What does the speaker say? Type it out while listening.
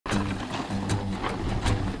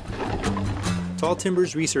Tall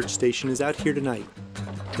Timbers Research Station is out here tonight,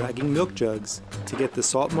 dragging milk jugs to get the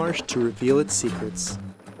salt marsh to reveal its secrets.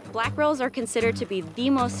 Black rails are considered to be the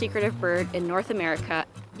most secretive bird in North America.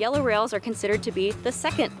 Yellow rails are considered to be the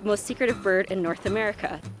second most secretive bird in North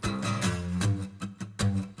America.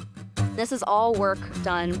 This is all work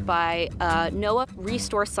done by a NOAA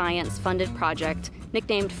Restore Science funded project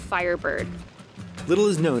nicknamed Firebird. Little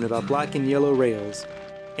is known about black and yellow rails,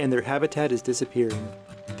 and their habitat is disappearing.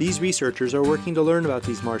 These researchers are working to learn about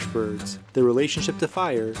these marsh birds, their relationship to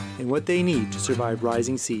fire, and what they need to survive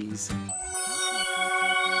rising seas.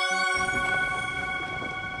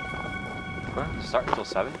 Start until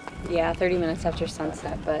 7? Yeah, 30 minutes after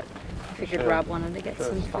sunset, but I figured Rob wanted to get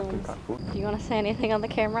some films. Do you want to say anything on the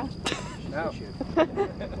camera? No.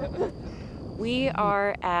 We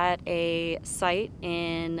are at a site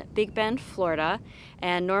in Big Bend, Florida,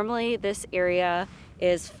 and normally this area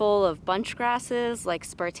is full of bunch grasses like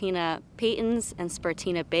Spartina patens and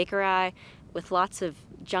Spartina bakeri with lots of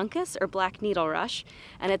juncus or black needle rush,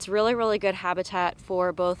 and it's really, really good habitat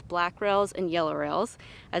for both black rails and yellow rails.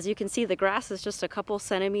 As you can see, the grass is just a couple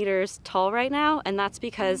centimeters tall right now, and that's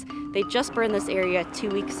because they just burned this area 2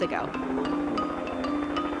 weeks ago.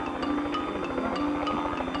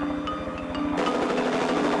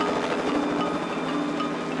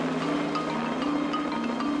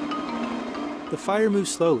 The fire moves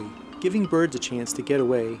slowly, giving birds a chance to get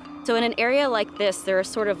away. So in an area like this, there are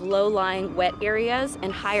sort of low-lying wet areas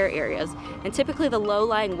and higher areas. And typically the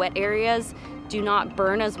low-lying wet areas do not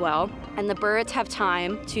burn as well, and the birds have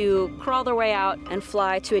time to crawl their way out and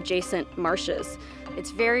fly to adjacent marshes.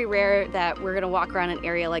 It's very rare that we're gonna walk around an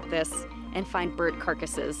area like this and find bird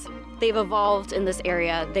carcasses. They've evolved in this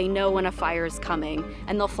area. They know when a fire is coming,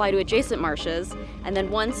 and they'll fly to adjacent marshes. And then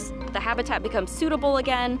once the habitat becomes suitable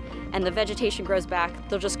again and the vegetation grows back,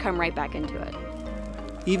 they'll just come right back into it.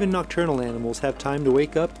 Even nocturnal animals have time to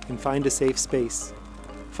wake up and find a safe space.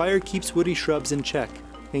 Fire keeps woody shrubs in check,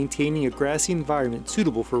 maintaining a grassy environment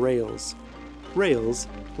suitable for rails. Rails,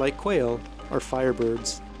 like quail, are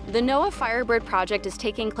firebirds. The NOAA Firebird project is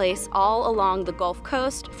taking place all along the Gulf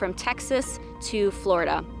Coast from Texas to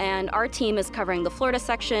Florida, and our team is covering the Florida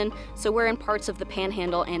section, so we're in parts of the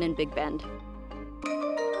Panhandle and in Big Bend.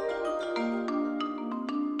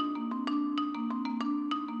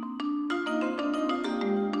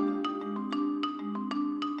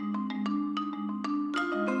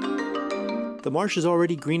 The marsh is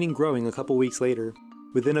already green and growing a couple weeks later.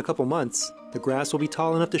 Within a couple months, the grass will be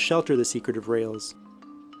tall enough to shelter the secretive rails.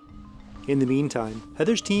 In the meantime,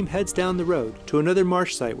 Heather's team heads down the road to another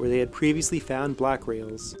marsh site where they had previously found black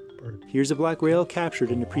rails. Here's a black rail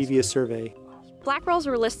captured in a previous survey. Black rails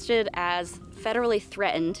were listed as federally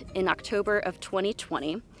threatened in October of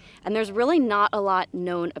 2020, and there's really not a lot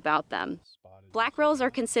known about them. Black rails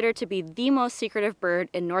are considered to be the most secretive bird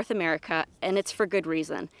in North America, and it's for good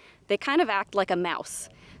reason. They kind of act like a mouse,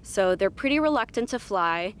 so they're pretty reluctant to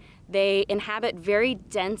fly. They inhabit very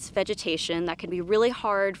dense vegetation that can be really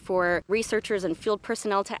hard for researchers and field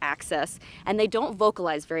personnel to access, and they don't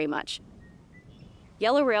vocalize very much.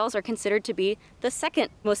 Yellow rails are considered to be the second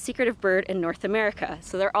most secretive bird in North America,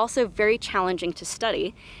 so they're also very challenging to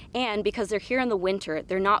study, and because they're here in the winter,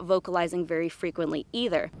 they're not vocalizing very frequently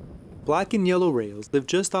either. Black and yellow rails live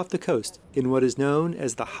just off the coast in what is known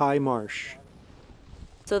as the high marsh.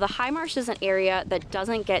 So the high marsh is an area that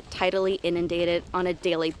doesn't get tidally inundated on a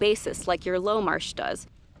daily basis like your low marsh does.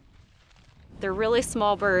 They're really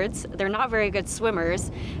small birds, they're not very good swimmers,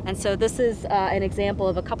 and so this is an example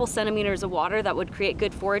of a couple centimeters of water that would create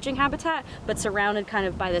good foraging habitat, but surrounded kind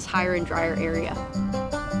of by this higher and drier area.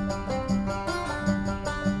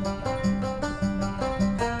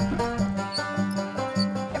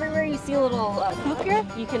 Everywhere you see a little hoop here,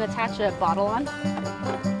 you can attach a bottle on.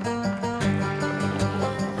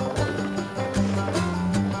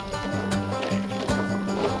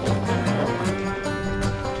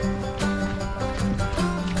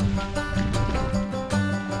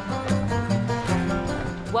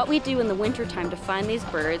 What we do in the wintertime to find these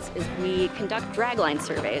birds is we conduct dragline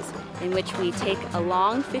surveys in which we take a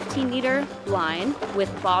long 15-meter line with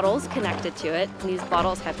bottles connected to it. And these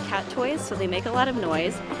bottles have cat toys, so they make a lot of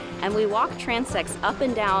noise. And we walk transects up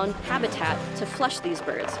and down habitat to flush these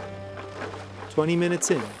birds. 20 minutes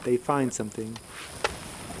in, they find something.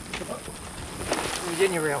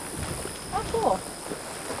 Virginia rail. Oh, cool.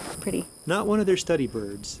 Pretty. Not one of their study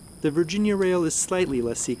birds. The Virginia rail is slightly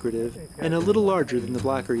less secretive and a little larger than the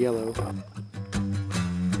black or yellow.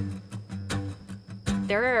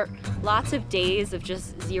 There are lots of days of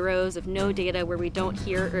just zeros, of no data where we don't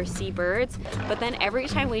hear or see birds, but then every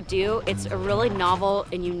time we do, it's a really novel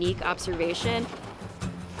and unique observation.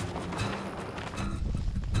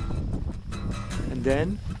 And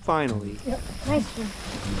then, finally, Yep, nice one.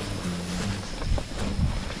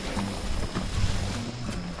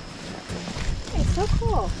 It's so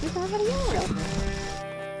cool. You can have a yellow rail.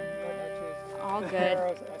 All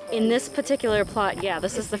good. In this particular plot, yeah,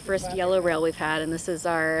 this is the first yellow rail we've had, and this is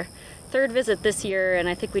our third visit this year, and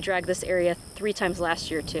I think we dragged this area 3 times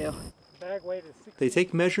last year too. they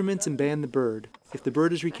take measurements and band the bird. If the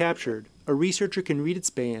bird is recaptured, a researcher can read its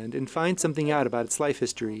band and find something out about its life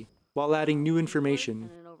history, while adding new information.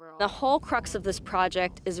 The whole crux of this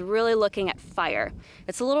project is really looking at fire.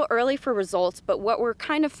 It's a little early for results, but what we're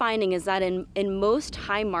kind of finding is that in most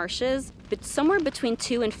high marshes, but somewhere between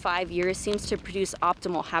 2 and 5 years seems to produce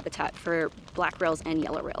optimal habitat for black rails and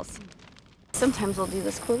yellow rails. Sometimes we'll do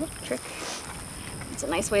this cool little trick. It's a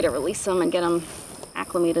nice way to release them and get them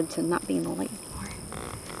acclimated to not being in the light anymore.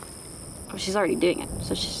 Oh, she's already doing it,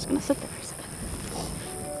 so she's just gonna sit there for a second.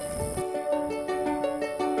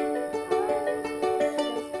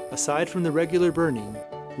 Aside from the regular burning,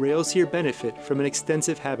 rails here benefit from an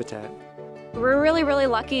extensive habitat. We're really, really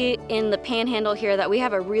lucky in the Panhandle here that we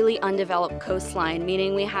have a really undeveloped coastline,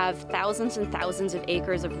 meaning we have thousands and thousands of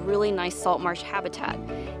acres of really nice salt marsh habitat.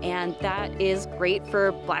 And that is great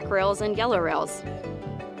for black rails and yellow rails.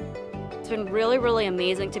 It's been really, really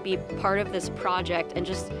amazing to be part of this project and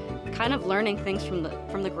just kind of learning things from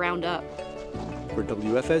the ground up. For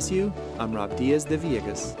WFSU, I'm Rob Diaz de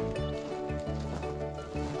Villegas.